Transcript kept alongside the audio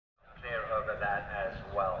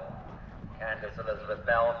Miss Elizabeth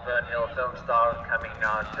Bell, Fernhill film stars coming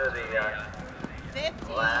now to the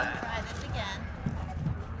 15, last. try this again.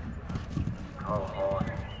 Cohort.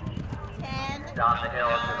 10, Down the hill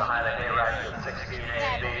to the 9, Highland Hayride to 16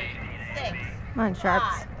 7, AB. 6, Come on,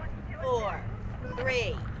 Sharps. 5, 4, 3,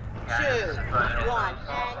 2, 1,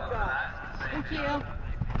 and go. Thank you.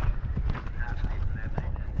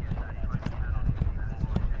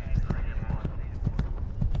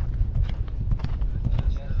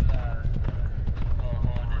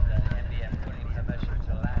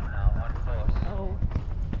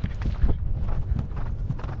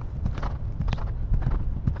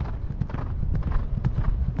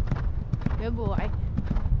 Good boy.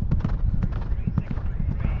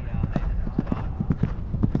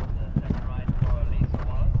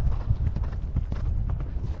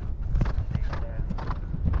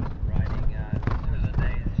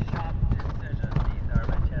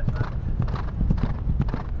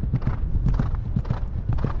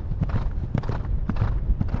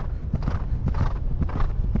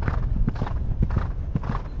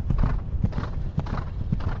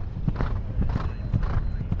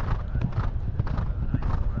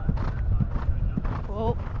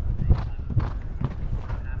 Whoa.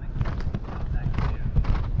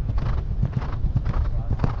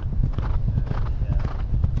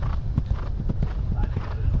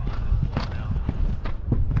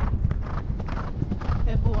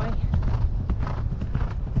 Good boy.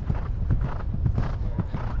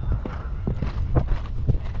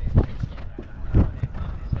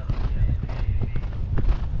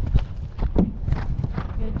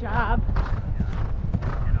 Good job.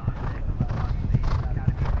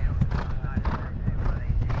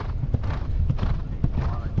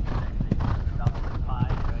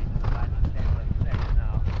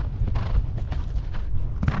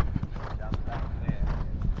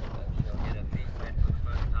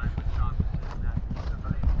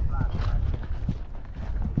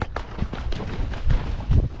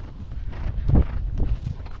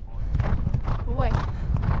 Boy.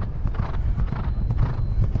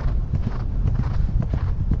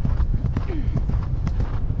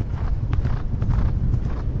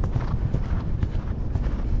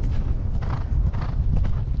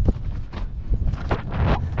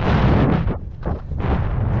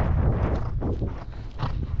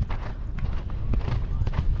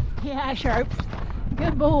 Yeah, Sharps.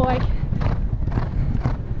 Good boy.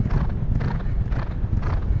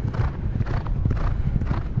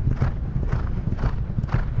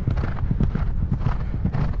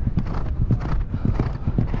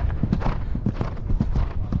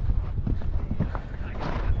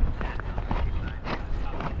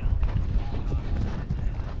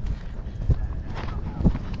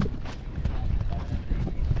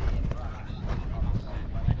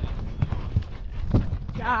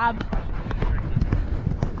 Job.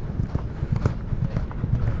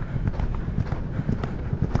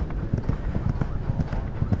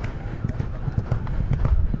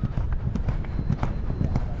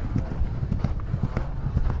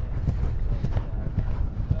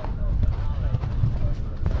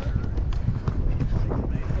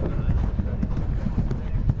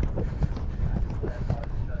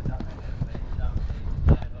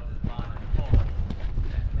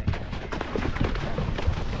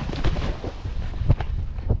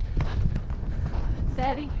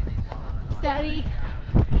 Steady. Steady.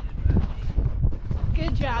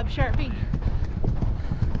 Good job, Sharpie.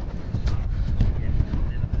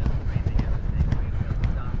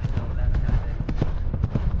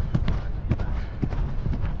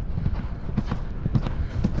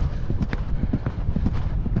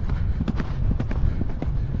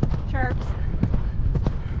 Sharps.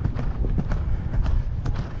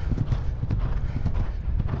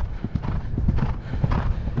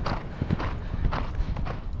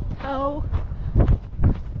 Oh.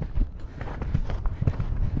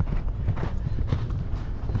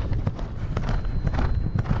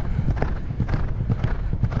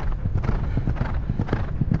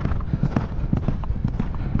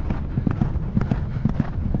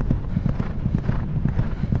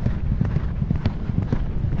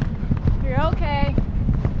 You're okay.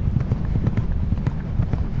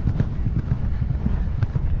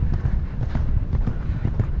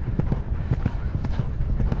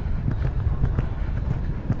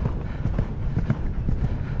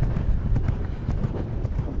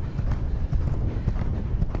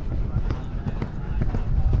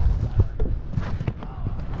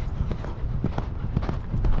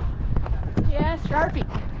 Yeah, Sharpie.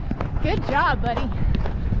 Good job, buddy.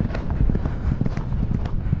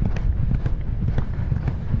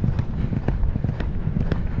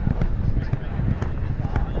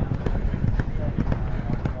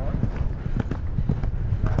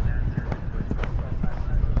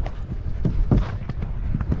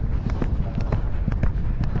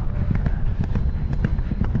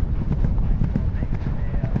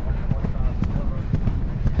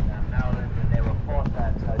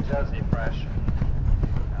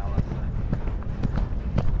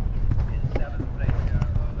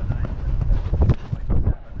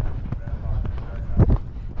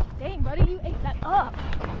 Buddy, you ate that up.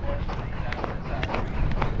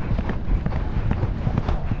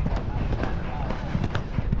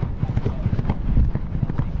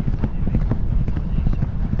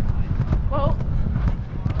 Whoa.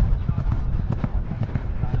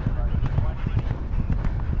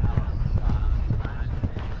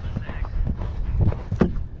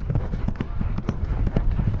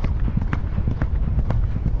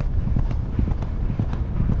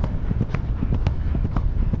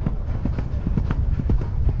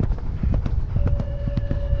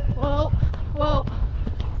 Whoa, whoa.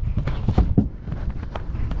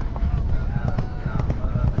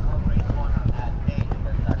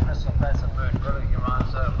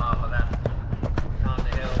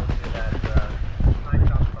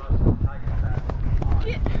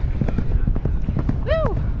 Get.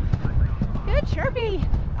 Woo! Good Sharpie.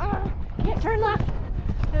 Can't turn left.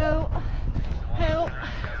 No. Help.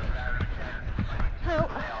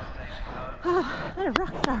 Help. Oh, what a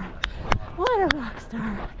rock star. What a rock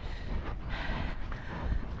star.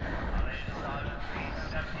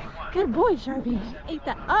 Good boy, Sharpie. Ate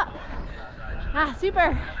that up. Ah,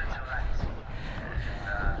 super.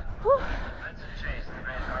 Whew.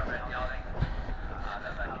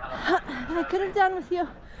 I could have done with you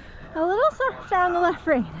a little softer on the left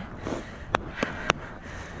rein.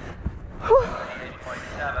 Whew.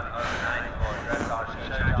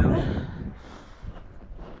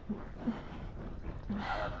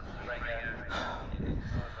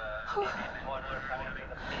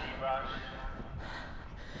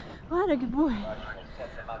 What a good boy. Good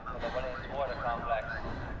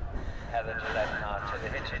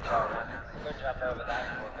jump over that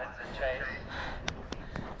for Vincent Chase.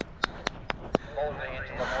 Holding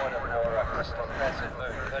into the water for Crystal Crescent.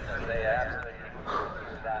 Goodness, they absolutely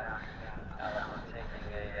do that.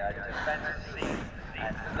 Taking a defensive seat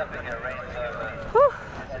and flipping her reins over. Whew.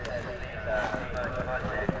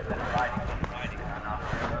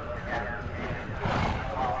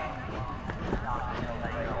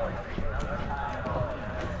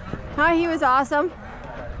 Hi, he was awesome.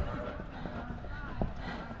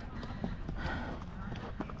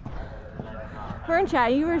 Weren't ya?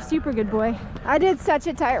 You were a super good boy. I did such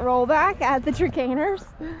a tight rollback at the Tricaners.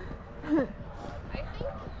 I think you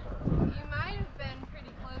might have been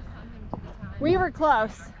pretty close on him to the time. We were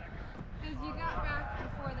close. Because you got back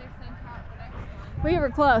before they sent out the next one. We were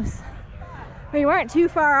close. We weren't too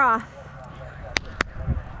far off.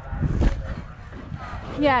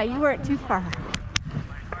 Yeah, you weren't too far.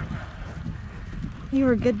 You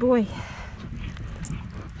were a good boy.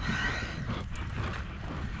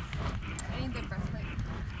 I need the breastplate.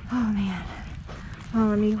 Oh man. Oh,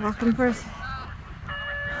 let me walk him first.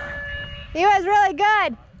 He was really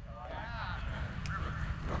good.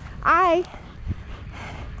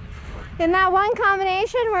 In that one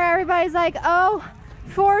combination where everybody's like, oh,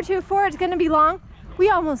 4-2-4, it's gonna be long. We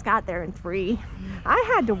almost got there in 3.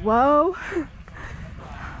 I had to, whoa.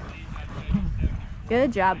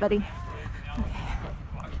 Good job, buddy. Do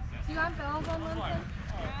you want bells on Lincoln?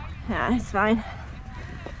 Yeah, it's fine.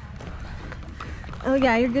 Oh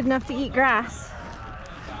yeah, you're good enough to eat grass.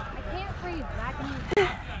 I can't breathe, but I can eat.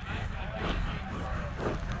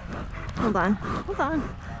 Hold on, hold on.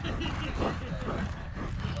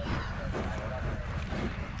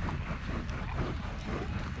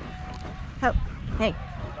 Oh, hey.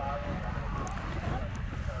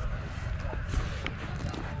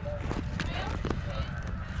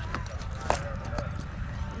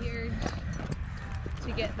 Here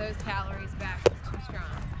to get those calories back is too strong.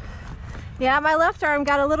 Yeah, my left arm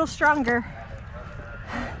got a little stronger.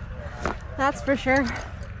 That's for sure.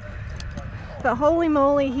 But holy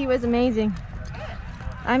moly, he was amazing.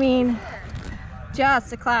 I mean,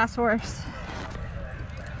 just a class horse.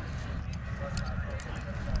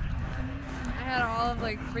 I had all of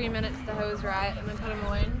like 3 minutes to hose right and then put him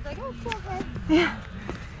away. And he's like, oh, it's okay. Yeah,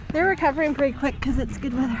 they're recovering pretty quick because it's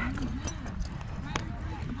good weather.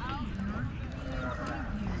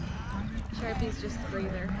 Sharpie's just a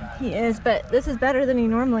breather. He is, but this is better than he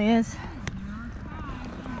normally is.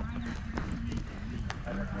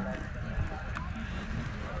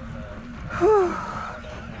 Whew.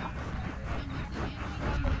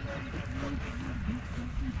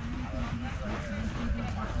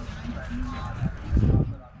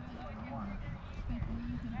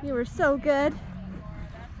 You were so good.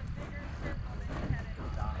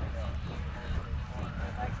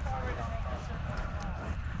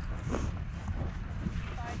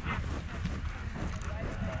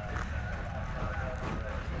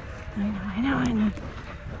 I know.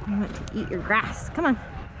 You want to eat your grass. Come on.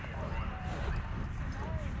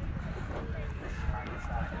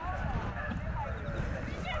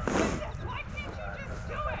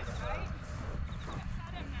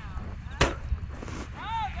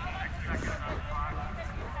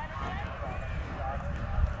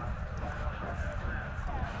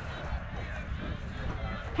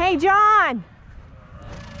 Hey, John.